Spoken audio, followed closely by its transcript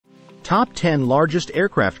Top 10 largest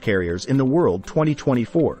aircraft carriers in the world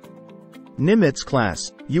 2024.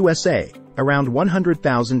 Nimitz-class, USA, around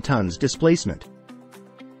 100,000 tons displacement.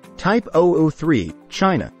 Type 003,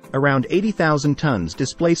 China, around 80,000 tons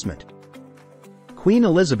displacement. Queen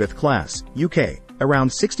Elizabeth-class, UK,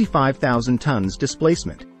 around 65,000 tons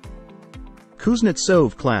displacement.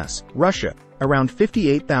 Kuznetsov-class, Russia, around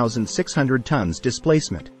 58,600 tons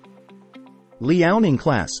displacement.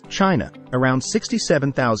 Liaoning-class, China, around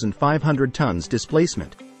 67,500 tons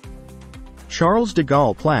displacement. Charles de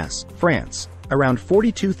Gaulle-class, France, around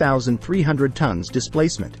 42,300 tons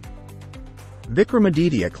displacement.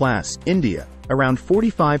 Vikramaditya-class, India, around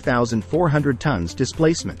 45,400 tons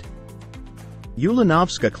displacement.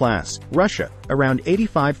 Ulanovska-class, Russia, around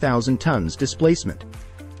 85,000 tons displacement.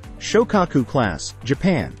 Shokaku-class,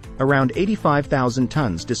 Japan, around 85,000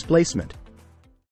 tons displacement.